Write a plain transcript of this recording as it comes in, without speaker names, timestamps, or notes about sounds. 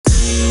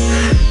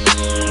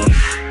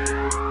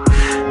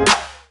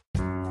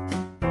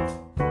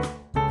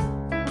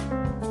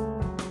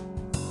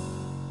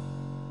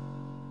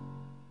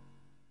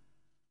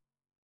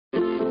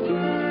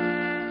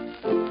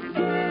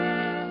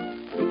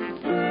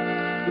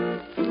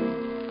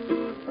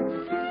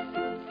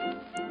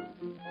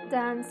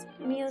dance,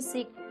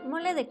 music,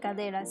 mole de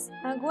caderas,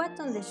 a guat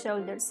on the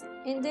shoulders.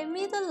 In the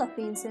middle of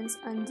incense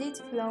and dead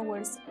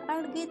flowers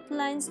are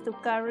guidelines to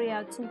carry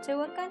out in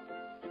Tehuacan,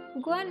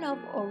 one of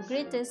our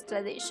greatest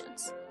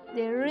traditions,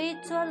 the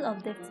ritual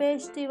of the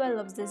Festival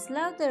of the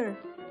Slaughter.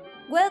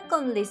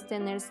 Welcome,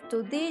 listeners,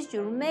 to this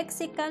Your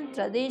Mexican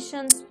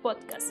Traditions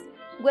podcast,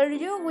 where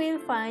you will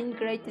find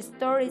great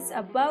stories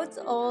about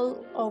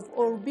all of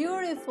our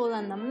beautiful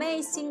and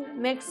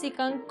amazing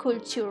Mexican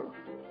culture.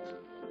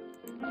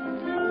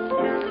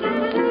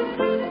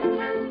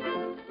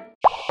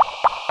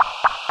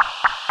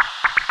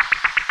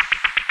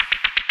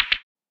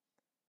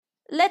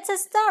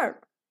 Let's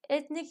start!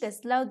 Ethnic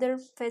Slaughter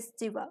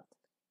Festival.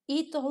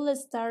 It all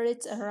started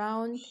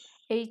around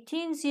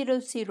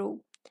 1800.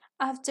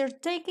 After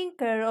taking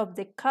care of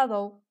the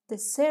cattle, the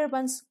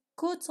servants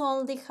could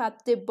only have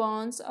the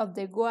bones of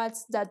the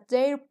goats that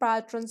their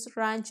patrons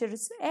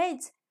ranchers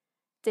ate.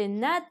 The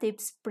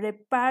natives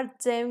prepared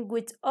them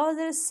with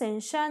other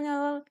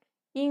sensational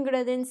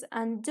ingredients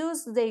and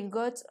thus they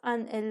got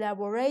an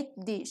elaborate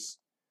dish.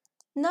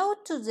 Known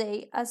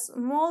today as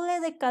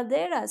mole de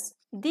caderas,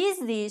 this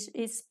dish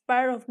is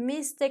part of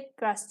Mixtec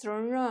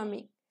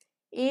gastronomy.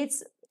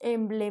 It's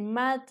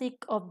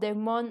emblematic of the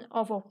month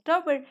of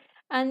October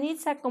and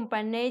it's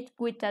accompanied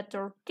with a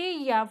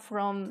tortilla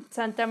from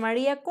Santa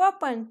Maria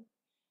Coapan.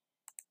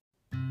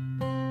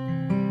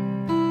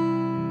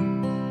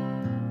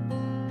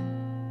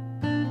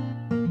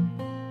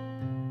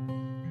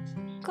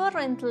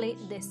 Currently,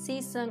 the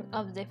season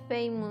of the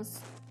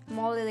famous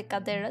Mole de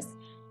Caderas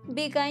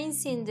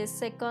begins in the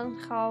second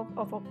half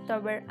of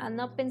October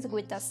and opens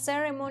with a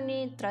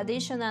ceremony,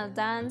 traditional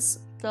dance,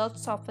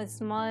 lots of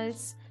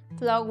smells,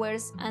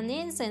 flowers, and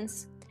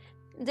incense.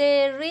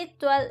 The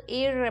ritual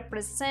is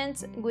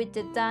represented with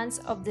the dance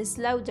of the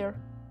slaughter.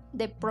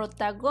 The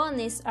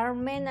protagonists are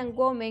men and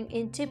women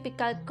in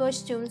typical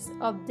costumes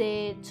of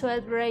the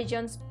 12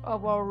 regions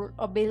of our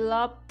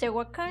beloved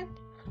Tehuacan.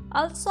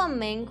 Also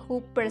men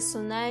who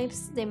personify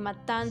the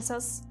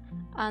matanzas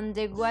and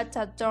the goats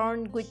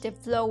adorned with the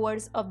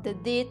flowers of the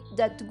dead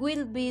that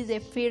will be the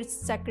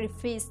first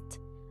sacrificed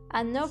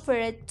and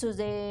offered to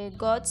the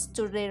gods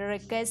to the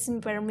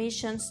requesting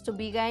permissions to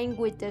begin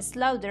with the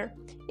slaughter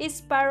is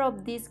part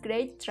of these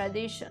great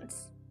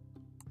traditions.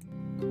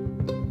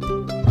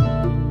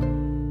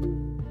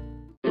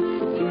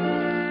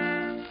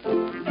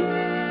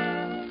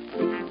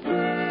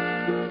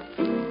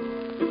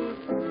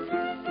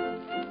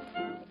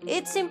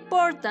 It's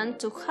important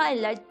to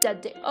highlight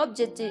that the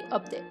objective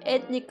of the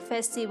Ethnic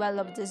Festival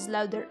of the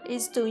Slaughter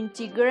is to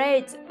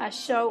integrate a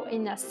show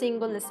in a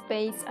single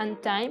space and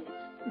time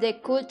the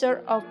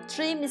culture of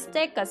three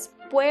Mixtecas,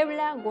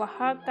 Puebla,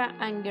 Oaxaca,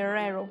 and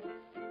Guerrero.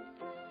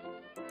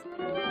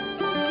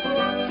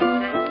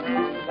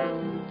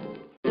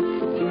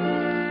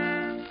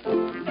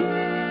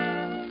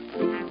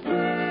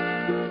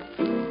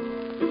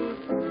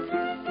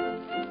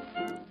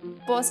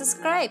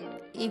 Subscribe.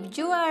 If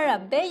you are a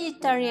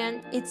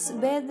vegetarian, it's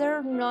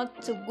better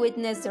not to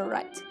witness the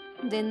rite.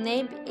 The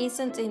name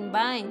isn't in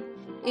vain.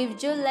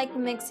 If you like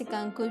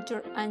Mexican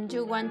culture and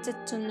you wanted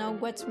to know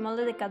what mole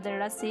de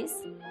caderas is,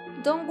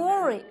 don't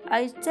worry,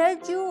 I'll tell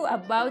you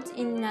about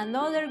in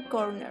another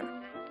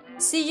corner.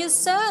 See you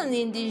soon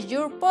in this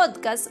your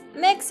podcast,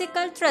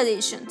 Mexican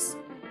Traditions.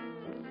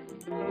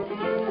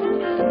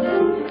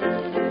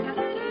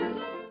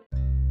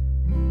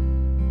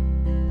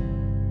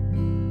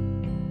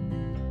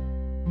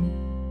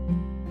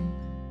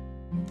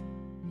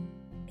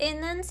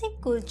 Enhancing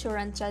culture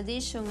and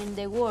tradition in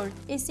the world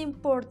is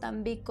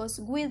important because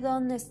we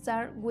don't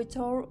start with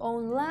our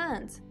own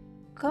land.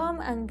 Come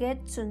and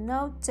get to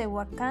know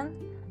Tehuacan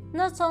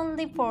not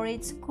only for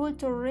its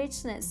cultural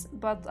richness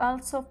but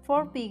also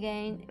for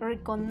being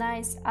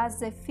recognized as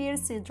the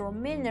first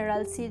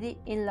hydromineral city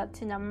in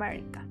Latin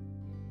America.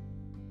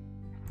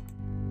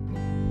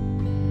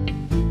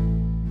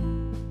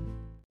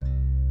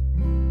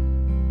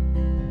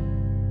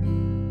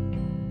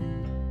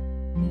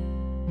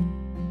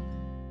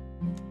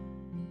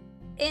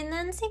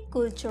 Enhancing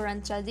culture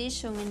and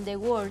tradition in the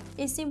world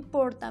is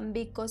important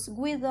because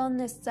we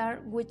don't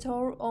start with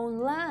our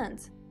own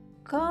land.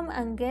 Come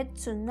and get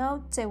to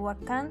know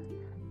Tehuacan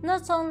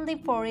not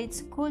only for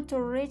its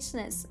cultural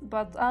richness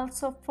but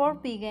also for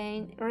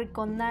being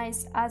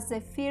recognized as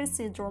the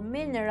first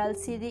hydromineral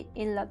city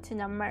in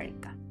Latin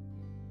America.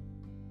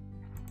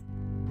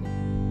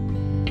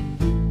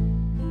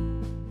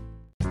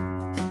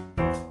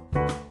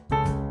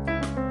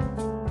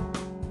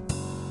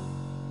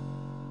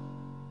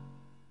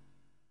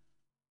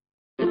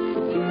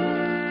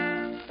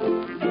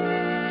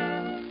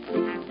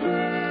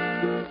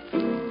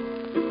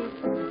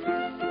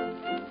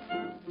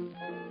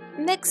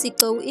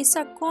 Mexico is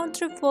a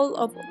country full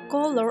of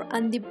color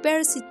and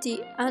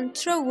diversity, and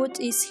throughout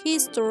its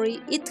history,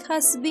 it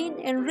has been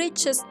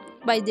enriched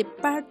by the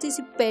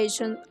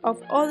participation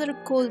of other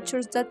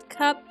cultures that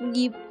have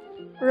given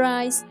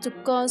rise to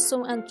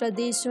customs and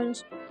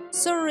traditions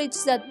so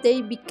rich that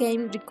they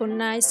became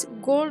recognized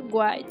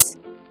worldwide.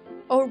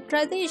 Our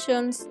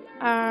traditions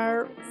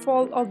are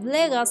full of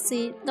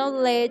legacy,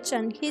 knowledge,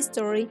 and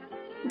history.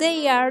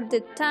 They are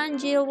the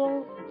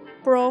tangible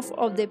proof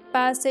of the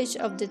passage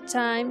of the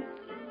time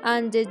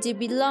and the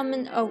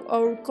development of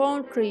our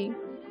country.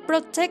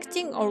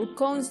 Protecting our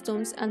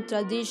customs and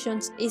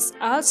traditions is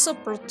also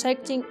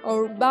protecting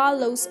our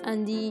values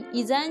and the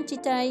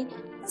identity.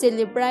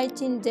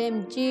 Celebrating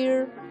them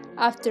year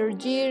after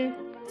year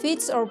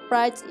feeds our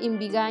pride in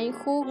being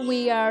who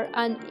we are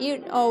and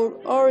in our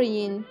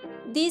origin.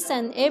 This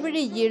and every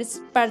year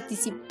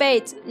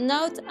participate,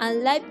 note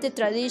and live the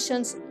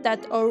traditions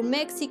that our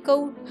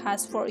Mexico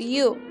has for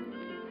you.